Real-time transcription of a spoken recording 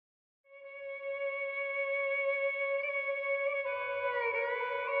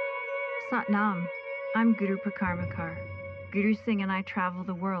Satnam, I'm Guru Prakarmakar. Guru Singh and I travel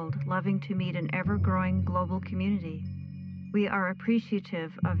the world, loving to meet an ever-growing global community. We are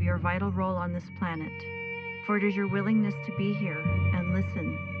appreciative of your vital role on this planet, for it is your willingness to be here and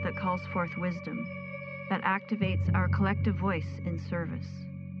listen that calls forth wisdom, that activates our collective voice in service.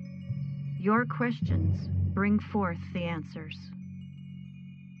 Your questions bring forth the answers.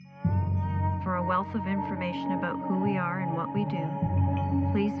 For a wealth of information about who we are and what we do,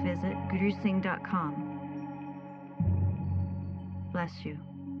 please visit gurusingh.com. Bless you.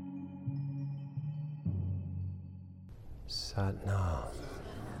 Satnam.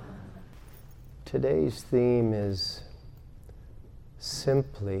 Today's theme is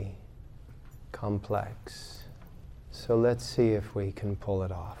simply complex. So let's see if we can pull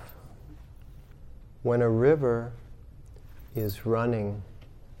it off. When a river is running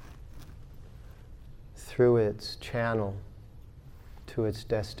through its channel to its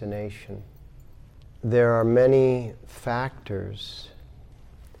destination, there are many factors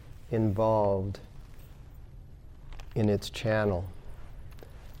involved in its channel.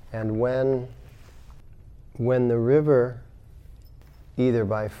 And when the river, either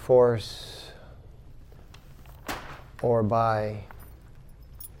by force or by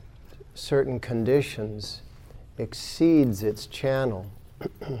certain conditions, exceeds its channel,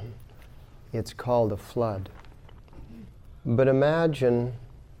 it's called a flood. But imagine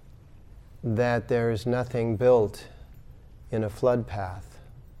that there is nothing built in a flood path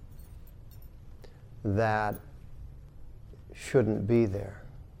that shouldn't be there.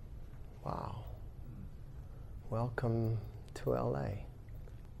 Wow. Welcome to LA.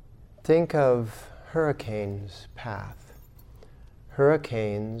 Think of hurricanes' path.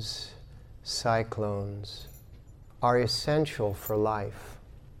 Hurricanes, cyclones are essential for life.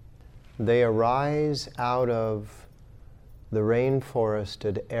 They arise out of the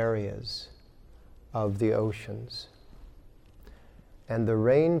rainforested areas of the oceans. And the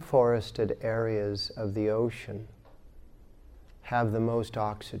rainforested areas of the ocean have the most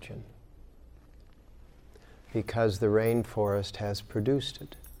oxygen because the rainforest has produced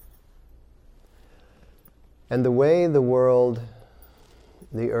it. And the way the world,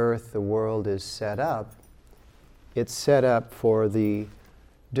 the earth, the world is set up, it's set up for the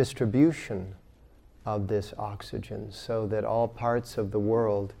distribution of this oxygen so that all parts of the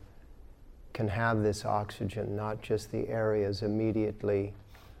world can have this oxygen, not just the areas immediately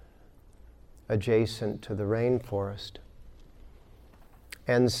adjacent to the rainforest.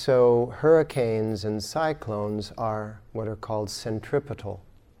 And so hurricanes and cyclones are what are called centripetal,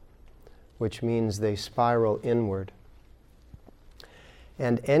 which means they spiral inward.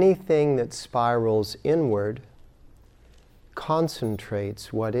 And anything that spirals inward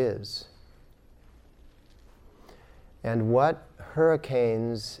concentrates what is. And what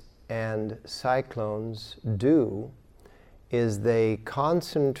hurricanes and cyclones do is they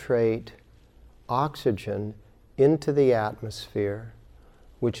concentrate oxygen into the atmosphere,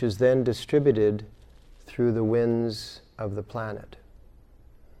 which is then distributed through the winds of the planet.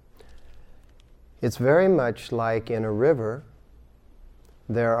 It's very much like in a river,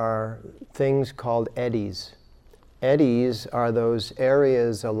 there are things called eddies. Eddies are those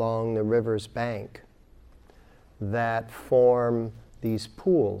areas along the river's bank that form these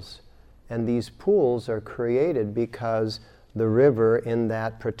pools. And these pools are created because the river in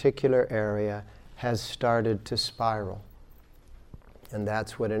that particular area has started to spiral. And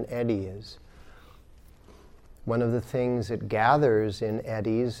that's what an eddy is. One of the things that gathers in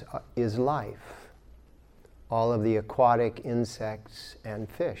eddies is life. All of the aquatic insects and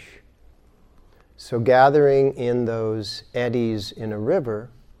fish. So gathering in those eddies in a river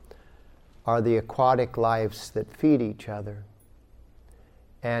are the aquatic lives that feed each other.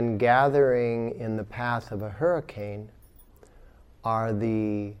 And gathering in the path of a hurricane are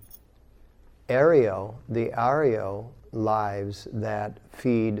the aerial lives that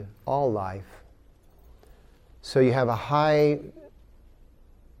feed all life. So you have a high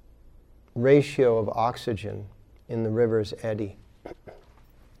ratio of oxygen in the river's eddy.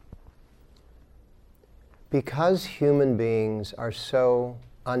 Because human beings are so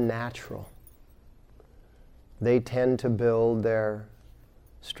unnatural, they tend to build their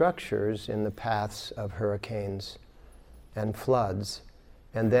structures in the paths of hurricanes and floods.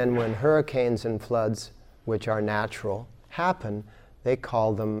 And then when hurricanes and floods, which are natural, happen, they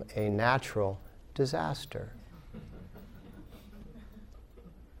call them a natural disaster.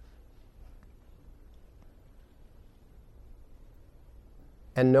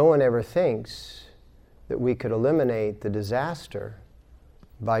 And no one ever thinks that we could eliminate the disaster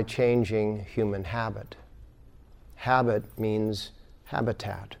by changing human habit. Habit means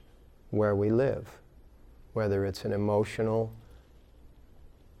habitat. where we live, whether it's an emotional,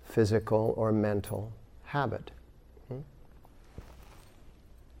 physical, or mental habit.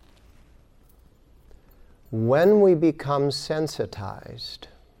 When we become sensitized,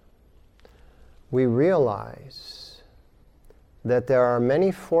 we realize that there are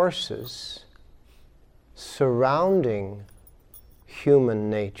many forces surrounding human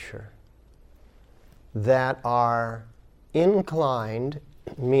nature that are inclined,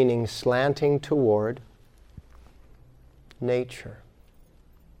 meaning slanting toward nature.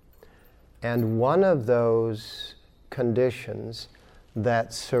 And one of those conditions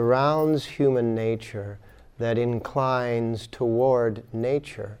that surrounds human nature, that inclines toward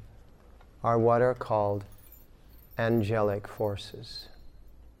nature, are what are called angelic forces.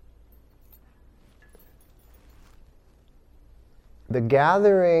 The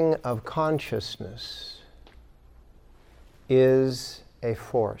gathering of consciousness is a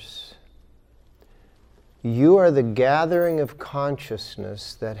force. You are the gathering of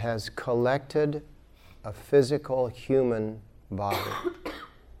consciousness that has collected a physical human body.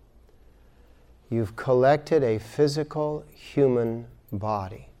 You've collected a physical human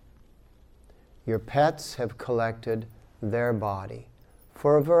body. Your pets have collected their body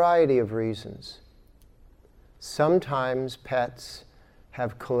for a variety of reasons. Sometimes pets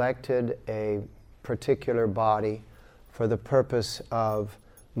have collected a particular body for the purpose of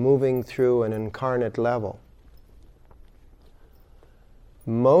moving through an incarnate level.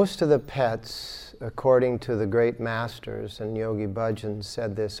 Most of the pets, according to the great masters, and Yogi Bhajan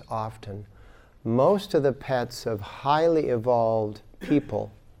said this often, most of the pets of highly evolved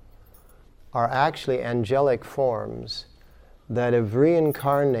people are actually angelic forms that have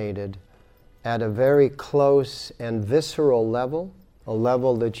reincarnated at a very close and visceral level, a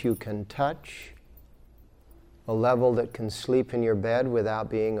level that you can touch, a level that can sleep in your bed without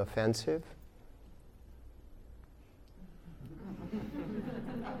being offensive.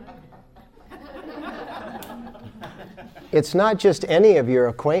 It's not just any of your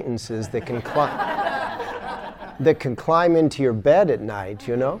acquaintances that can climb into your bed at night,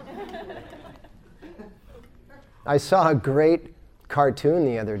 you know? I saw a great cartoon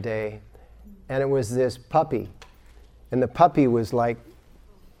the other day, and it was this puppy. And the puppy was like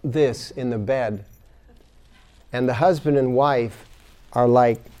this in the bed. And the husband and wife are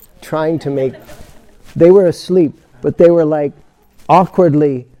like trying to make, they were asleep, but they were like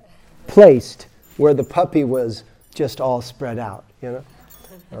awkwardly placed where the puppy was just all spread out, you know?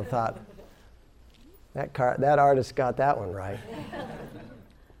 I thought, that artist got that one right.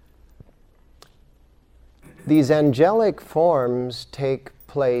 These angelic forms take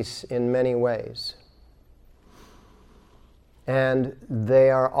place in many ways. And they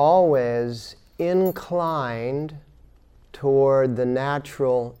are always inclined toward the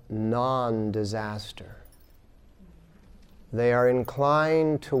natural non-disaster. They are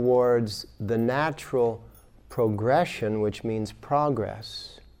inclined towards the natural progression, which means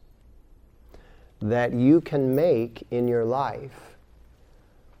progress, that you can make in your life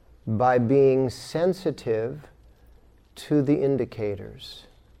by being sensitive to the indicators.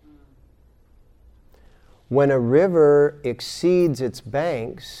 When a river exceeds its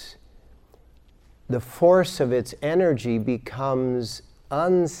banks, the force of its energy becomes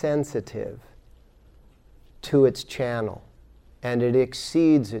unsensitive to its channel, and it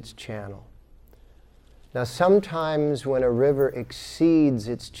exceeds its channel. Now, sometimes when a river exceeds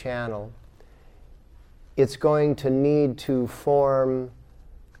its channel, it's going to need to form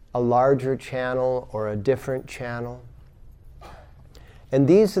a larger channel or a different channel. And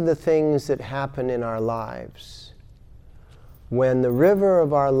these are the things that happen in our lives. When the river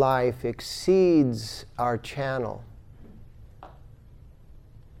of our life exceeds our channel,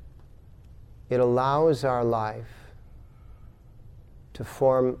 it allows our life to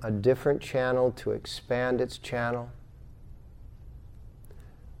form a different channel, to expand its channel.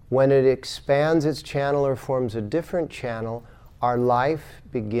 When it expands its channel or forms a different channel, our life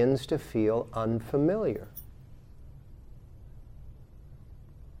begins to feel unfamiliar.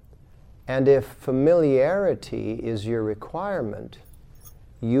 And if familiarity is your requirement,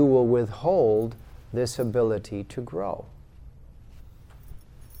 you will withhold this ability to grow.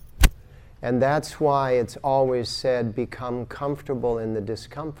 And that's why it's always said, become comfortable in the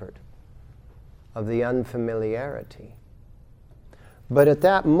discomfort of the unfamiliarity. But at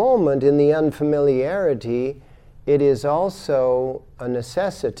that moment, in the unfamiliarity, it is also a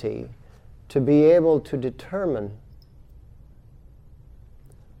necessity to be able to determine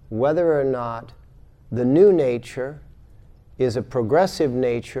whether or not the new nature is a progressive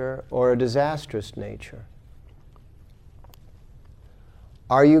nature or a disastrous nature.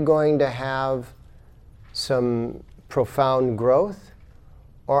 Are you going to have some profound growth,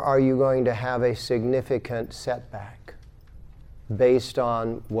 or are you going to have a significant setback based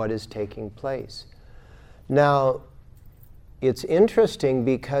on what is taking place? Now, it's interesting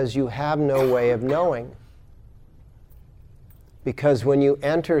because you have no way of knowing. Because when you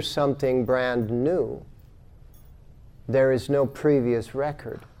enter something brand new, there is no previous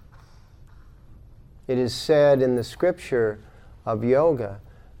record. It is said in the scripture of yoga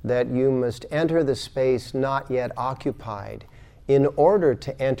that you must enter the space not yet occupied in order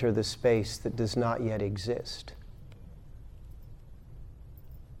to enter the space that does not yet exist.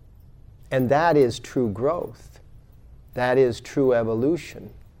 And that is true growth. That is true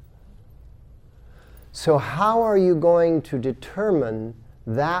evolution. So how are you going to determine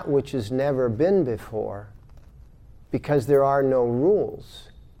that which has never been before? Because there are no rules.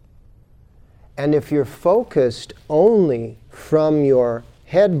 And if you're focused only from your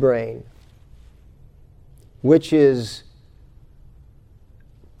head brain, which is,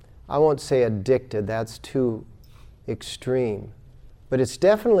 I won't say addicted, that's too extreme, but it's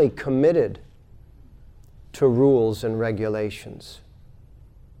definitely committed to rules and regulations.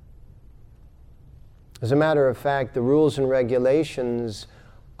 As a matter of fact, the rules and regulations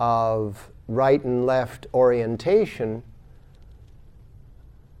of right and left orientation,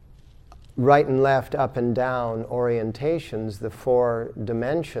 right and left, up and down orientations, the 4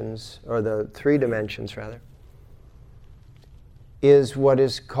 dimensions, or the 3 dimensions rather, is what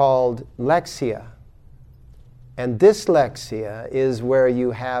is called lexia. And dyslexia is where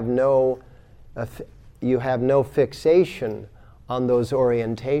you have no fixation on those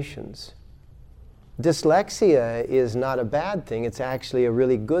orientations. Dyslexia is not a bad thing, it's actually a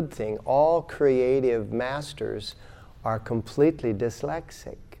really good thing. All creative masters are completely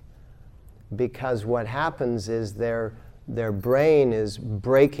dyslexic, because what happens is their brain is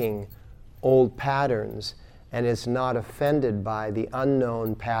breaking old patterns and is not offended by the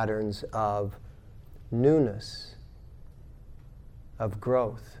unknown patterns of newness, of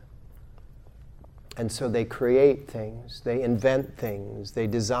growth. And so they create things, they invent things, they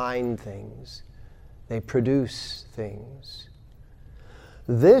design things, they produce things.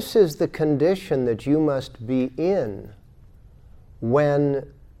 This is the condition that you must be in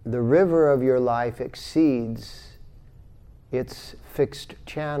when the river of your life exceeds its fixed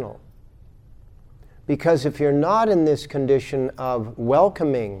channel. Because if you're not in this condition of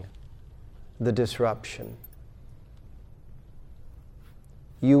welcoming the disruption,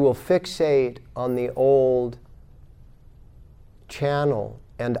 you will fixate on the old channel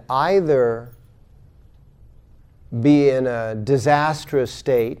and either be in a disastrous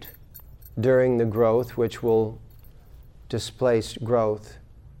state during the growth, which will displace growth,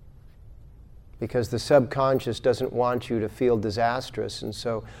 because the subconscious doesn't want you to feel disastrous, and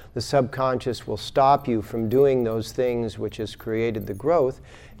so the subconscious will stop you from doing those things which has created the growth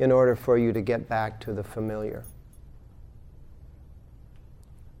in order for you to get back to the familiar.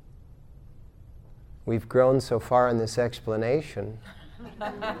 We've grown so far in this explanation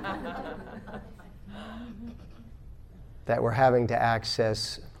that we're having to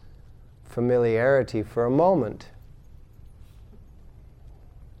access familiarity for a moment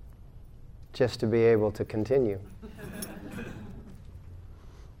just to be able to continue.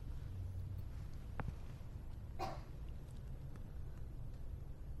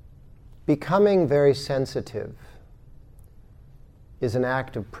 Becoming very sensitive is an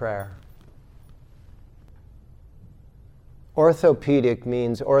act of prayer. Orthopedic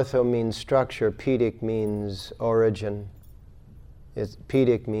means, ortho means structure, pedic means origin.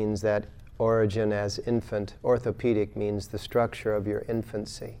 Pedic means that origin as infant. Orthopedic means the structure of your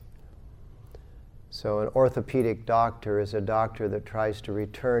infancy. So an orthopedic doctor is a doctor that tries to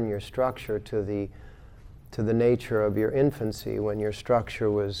return your structure to the nature of your infancy, when your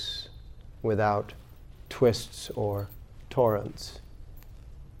structure was without twists or torrents.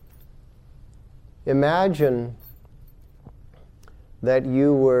 Imagine that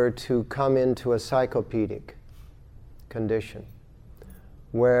you were to come into a psychopedic condition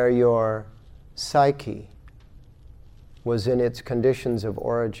where your psyche was in its conditions of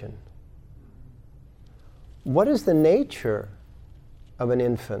origin. What is the nature of an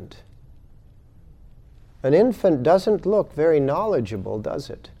infant? An infant doesn't look very knowledgeable, does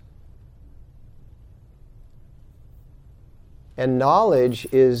it? And knowledge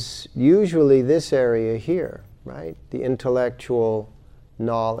is usually this area here, right? The intellectual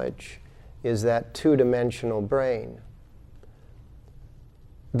knowledge is that two-dimensional brain.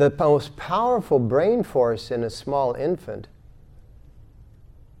 The most powerful brain force in a small infant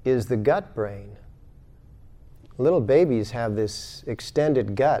is the gut brain. Little babies have this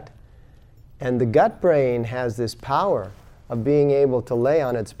extended gut. And the gut brain has this power of being able to lay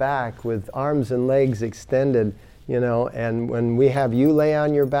on its back with arms and legs extended, and when we have you lay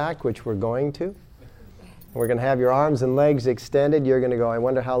on your back, which we're going to have your arms and legs extended, you're going to go, I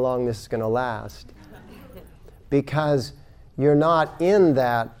wonder how long this is going to last. Because you're not in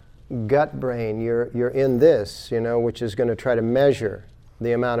that gut brain, you're in this, which is going to try to measure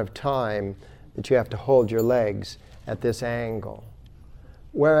the amount of time that you have to hold your legs at this angle.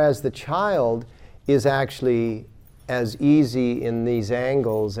 Whereas the child is actually as easy in these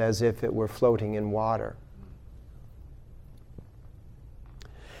angles as if it were floating in water.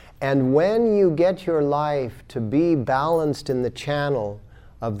 And when you get your life to be balanced in the channel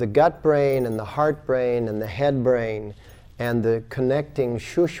of the gut brain and the heart brain and the head brain and the connecting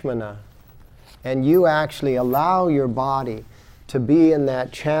Shushmana, and you actually allow your body to be in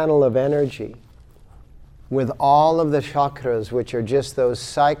that channel of energy with all of the chakras, which are just those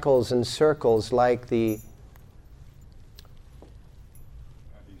cycles and circles like the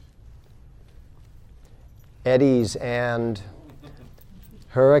eddies and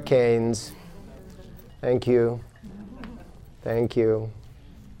hurricanes. Thank you. Thank you.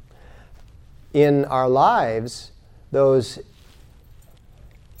 In our lives, those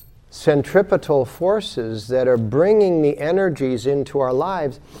centripetal forces that are bringing the energies into our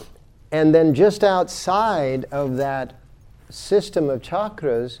lives, and then just outside of that system of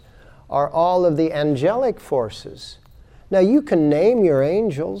chakras are all of the angelic forces. Now you can name your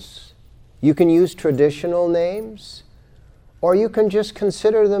angels, you can use traditional names, or you can just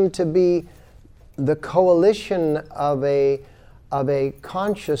consider them to be the coalition of a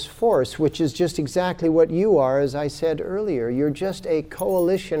conscious force, which is just exactly what you are, as I said earlier. You're just a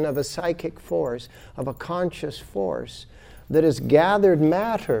coalition of a psychic force, of a conscious force that has gathered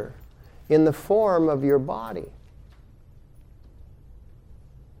matter in the form of your body.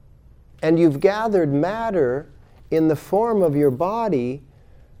 And you've gathered matter in the form of your body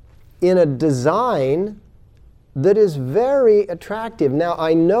in a design that is very attractive. Now,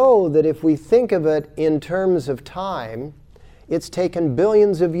 I know that if we think of it in terms of time, it's taken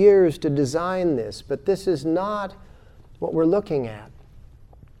billions of years to design this, but this is not what we're looking at.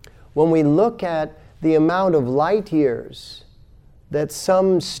 When we look at the amount of light years that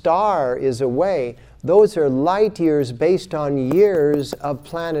some star is away, those are light years based on years of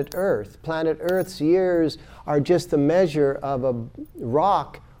planet Earth. Planet Earth's years are just the measure of a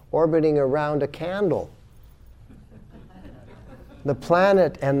rock orbiting around a candle. The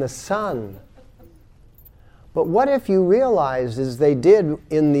planet and the sun. But what if you realized, as they did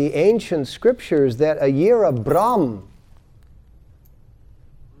in the ancient scriptures, that a year of Brahm,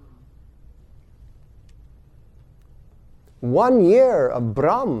 one year of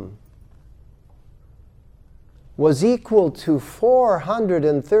Brahm was equal to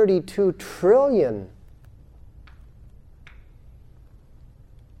 432 trillion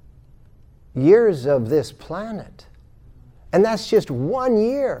years of this planet. And that's just 1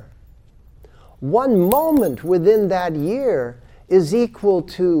 year. One moment within that year is equal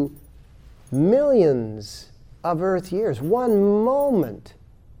to millions of Earth years. One moment.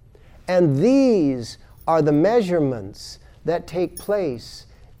 And these are the measurements that take place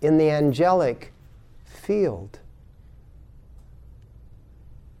in the angelic field.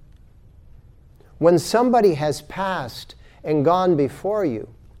 When somebody has passed and gone before you,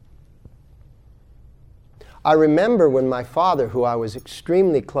 I remember when my father, who I was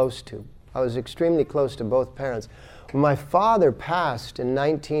extremely close to both parents, when my father passed in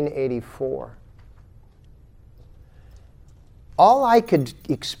 1984, all I could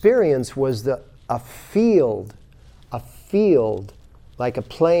experience was a field like a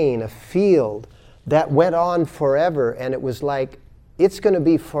plane, a field that went on forever, and it was like, it's going to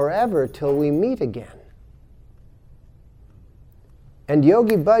be forever till we meet again. And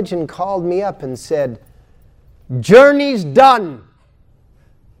Yogi Bhajan called me up and said, "Journey's done."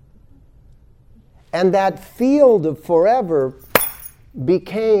 And that field of forever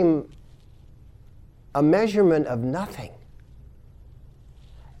became a measurement of nothing.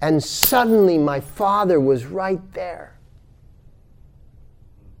 And suddenly my father was right there.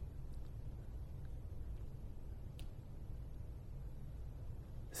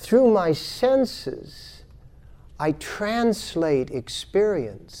 Through my senses, I translate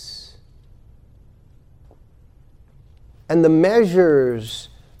experience. And the measures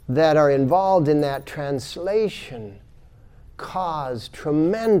that are involved in that translation cause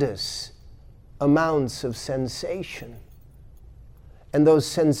tremendous amounts of sensation. And those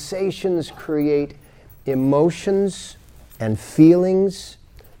sensations create emotions and feelings,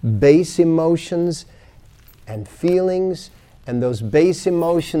 base emotions, and feelings, and those base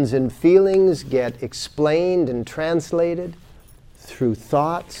emotions and feelings get explained and translated through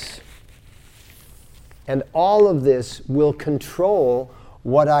thoughts. And all of this will control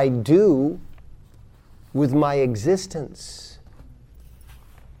what I do with my existence.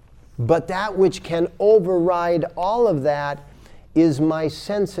 But that which can override all of that is my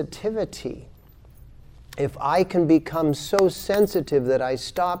sensitivity. If I can become so sensitive that I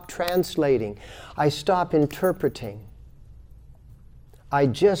stop translating, I stop interpreting, I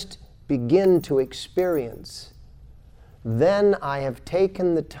just begin to experience, then I have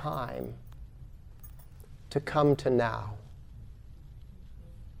taken the time to come to now.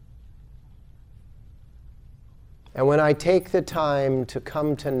 And when I take the time to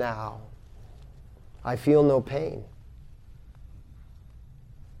come to now, I feel no pain.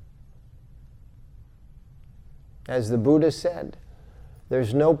 As the Buddha said,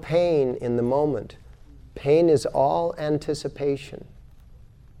 there's no pain in the moment. Pain is all anticipation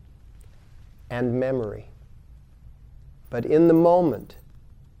and memory. But in the moment,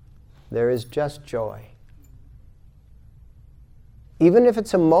 there is just joy. Even if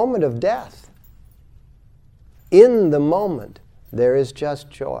it's a moment of death, in the moment, there is just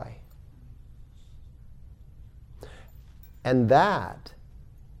joy. And that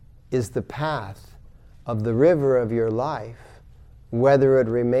is the path of the river of your life, whether it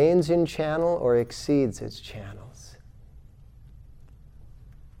remains in channel or exceeds its channels.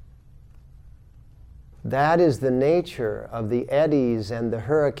 That is the nature of the eddies and the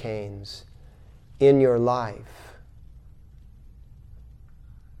hurricanes in your life.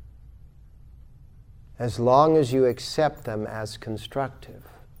 As long as you accept them as constructive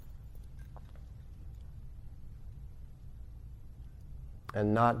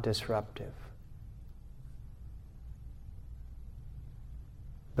and not disruptive.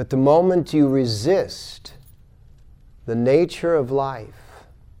 But the moment you resist the nature of life,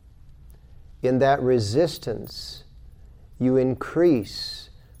 in that resistance, you increase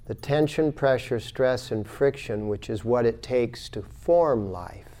the tension, pressure, stress, and friction, which is what it takes to form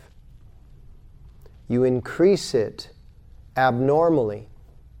life. You increase it abnormally.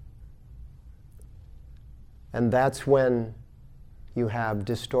 And that's when you have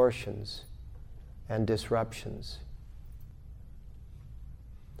distortions and disruptions.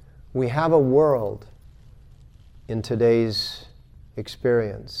 We have a world in today's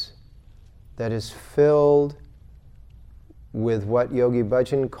experience that is filled with what Yogi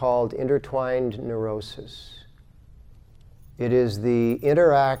Bhajan called intertwined neurosis. It is the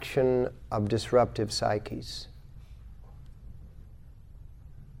interaction of disruptive psyches.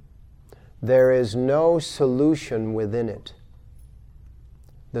 There is no solution within it.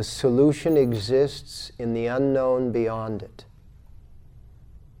 The solution exists in the unknown beyond it.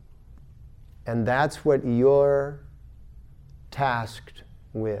 And that's what you're tasked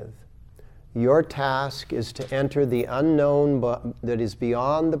with. Your task is to enter the unknown that is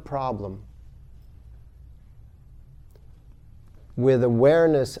beyond the problem with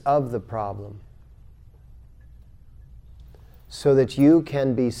awareness of the problem, so that you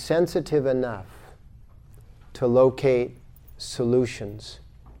can be sensitive enough to locate solutions.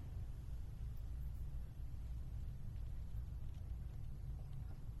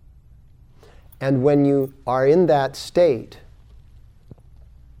 And when you are in that state,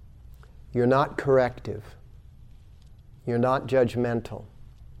 you're not corrective. You're not judgmental.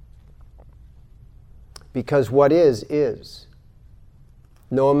 Because what is.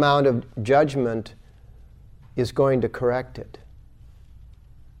 No amount of judgment is going to correct it.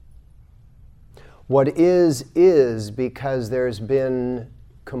 What is because there's been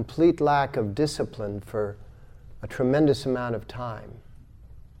complete lack of discipline for a tremendous amount of time.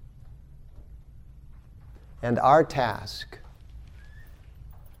 And our task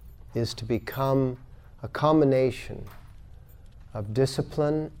is to become a combination of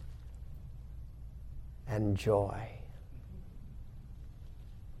discipline and joy.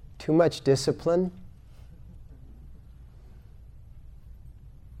 Too much discipline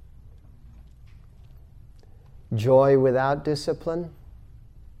joy without discipline,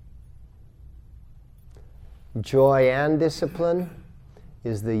 joy and discipline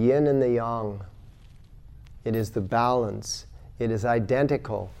is the yin and the yang. It is the balance. It is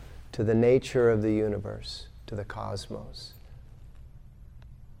identical to the nature of the universe, to the cosmos.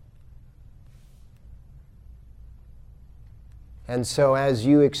 And so as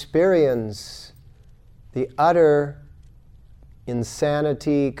you experience the utter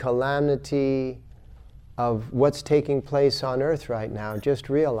insanity, calamity of what's taking place on earth right now, just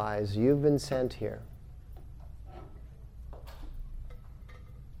realize you've been sent here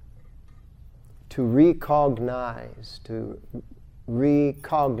to recognize, to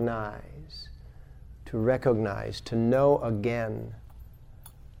recognize, to know again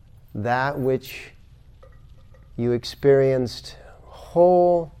that which you experienced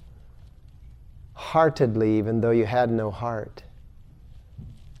wholeheartedly, even though you had no heart,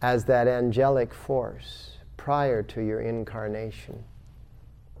 as that angelic force prior to your incarnation.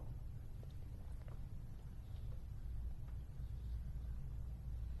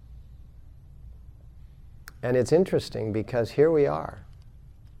 And it's interesting because here we are.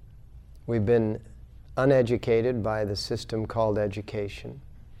 We've been uneducated by the system called education.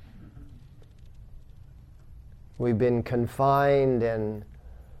 We've been confined and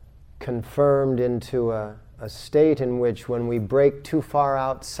confirmed into a state in which when we break too far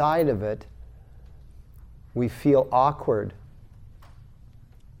outside of it, we feel awkward.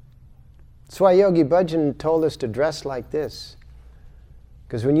 That's why Yogi Bhajan told us to dress like this.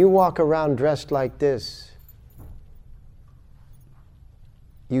 Because when you walk around dressed like this,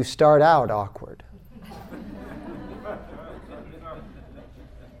 you start out awkward.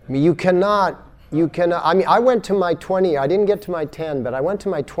 I mean, you cannot, I mean, I went to my I didn't get to my 10, but I went to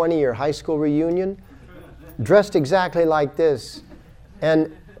my 20-year high school reunion, dressed exactly like this.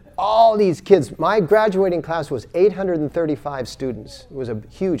 And all these kids, my graduating class was 835 students. It was a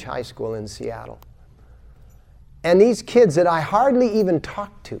huge high school in Seattle. And these kids that I hardly even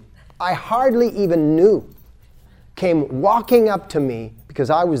talked to, I hardly even knew, came walking up to me, because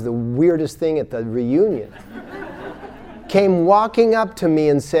I was the weirdest thing at the reunion, came walking up to me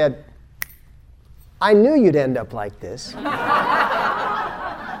and said, "I knew you'd end up like this." And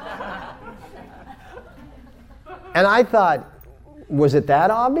I thought, was it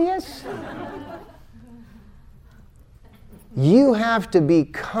that obvious? You have to be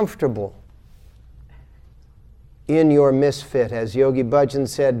comfortable in your misfit. As Yogi Bhajan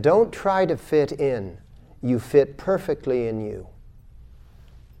said, don't try to fit in. You fit perfectly in you.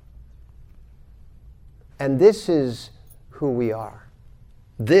 And this is who we are.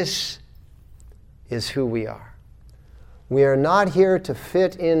 This is who we are. We are not here to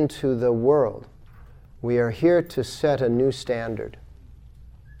fit into the world. We are here to set a new standard.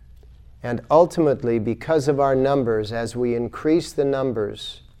 And ultimately, because of our numbers, as we increase the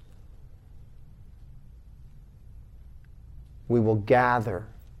numbers, we will gather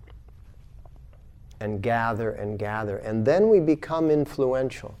and gather and gather. And then we become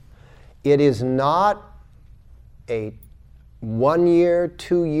influential. It is not a 1 year,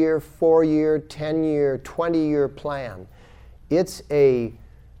 2 year, 4 year, 10 year, 20-year plan. It's a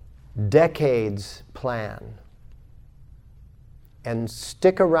decades plan. And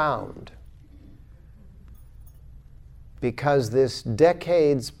stick around, because this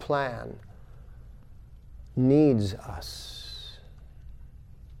decades plan needs us.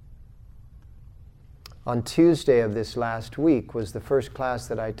 On Tuesday of this last week was the first class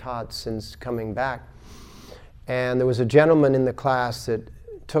that I taught since coming back. And there was a gentleman in the class that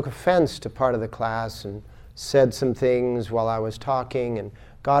took offense to part of the class and said some things while I was talking and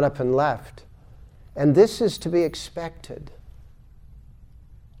got up and left. And this is to be expected.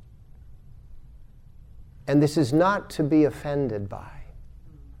 And this is not to be offended by.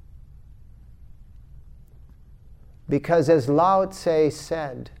 Because as Lao Tse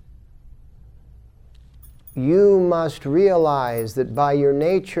said, you must realize that by your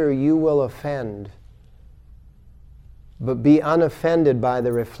nature you will offend, but be unoffended by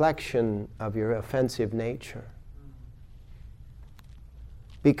the reflection of your offensive nature.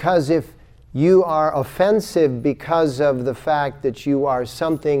 Because if you are offensive because of the fact that you are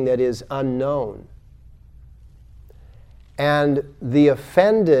something that is unknown, and the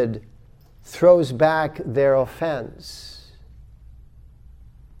offended throws back their offense,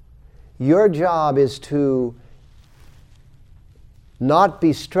 your job is to not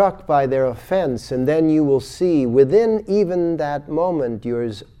be struck by their offense, and then you will see within even that moment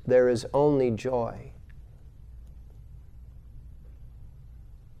there is only joy.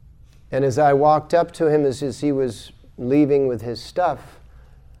 And as I walked up to him as he was leaving with his stuff,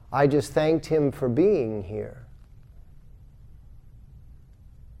 I just thanked him for being here.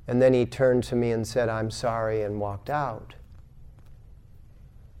 And then he turned to me and said, "I'm sorry," and walked out.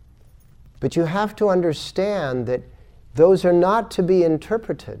 But you have to understand that those are not to be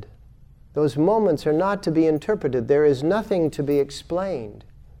interpreted. Those moments are not to be interpreted. There is nothing to be explained.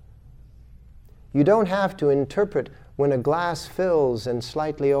 You don't have to interpret when a glass fills and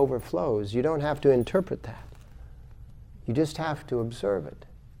slightly overflows. You don't have to interpret that. You just have to observe it.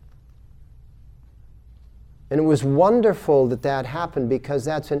 And it was wonderful that that happened, because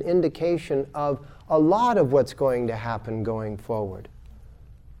that's an indication of a lot of what's going to happen going forward.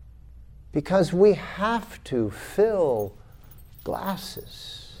 because we have to fill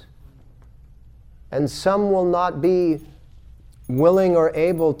glasses. And some will not be willing or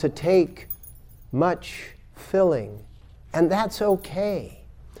able to take much filling. And that's okay.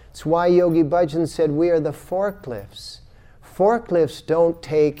 It's why Yogi Bhajan said we are the forklifts. Forklifts don't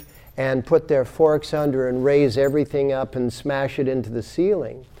take and put their forks under and raise everything up and smash it into the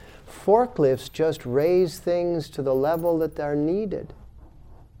ceiling. Forklifts just raise things to the level that they're needed.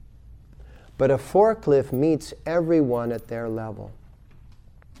 But a forklift meets everyone at their level.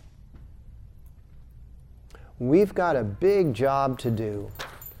 We've got a big job to do,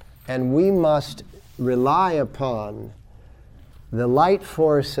 and we must rely upon the light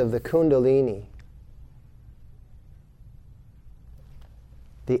force of the Kundalini,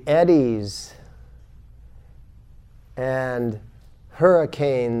 the eddies and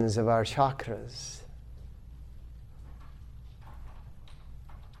hurricanes of our chakras,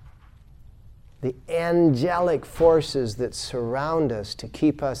 the angelic forces that surround us to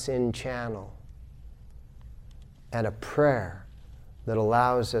keep us in channel, and a prayer that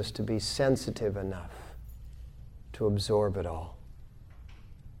allows us to be sensitive enough to absorb it all.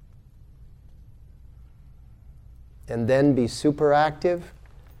 And then be super active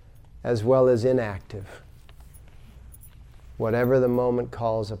as well as inactive, whatever the moment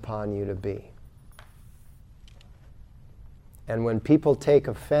calls upon you to be. And when people take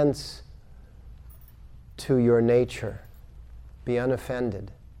offense to your nature, be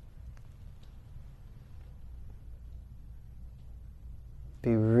unoffended.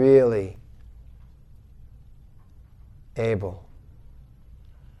 Be really able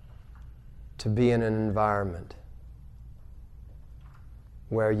to be in an environment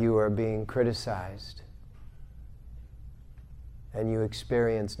where you are being criticized and you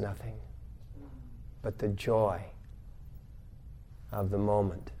experience nothing but the joy of the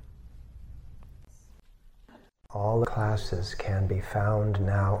moment. All the classes can be found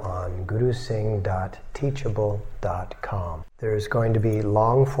now on gurusingh.teachable.com. There's going to be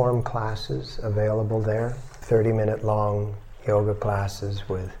long-form classes available there, 30-minute long yoga classes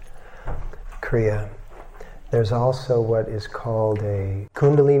with Kriya. There's also what is called a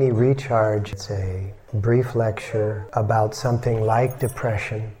Kundalini Recharge. It's a brief lecture about something like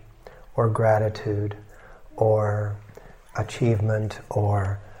depression or gratitude or achievement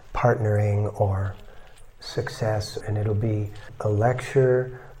or partnering or success, and it'll be a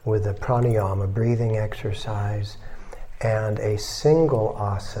lecture with a pranayama, a breathing exercise, and a single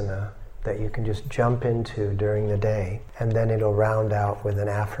asana that you can just jump into during the day, and then it'll round out with an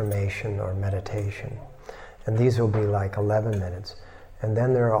affirmation or meditation. And these will be like 11 minutes. And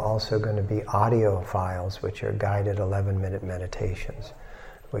then there are also going to be audio files, which are guided 11-minute meditations,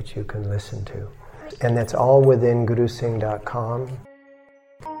 which you can listen to. And that's all within gurusingh.com.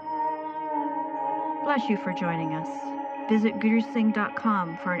 Bless you for joining us. Visit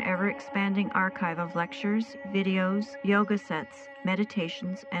gurusingh.com for an ever-expanding archive of lectures, videos, yoga sets,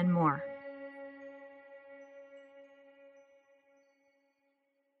 meditations, and more.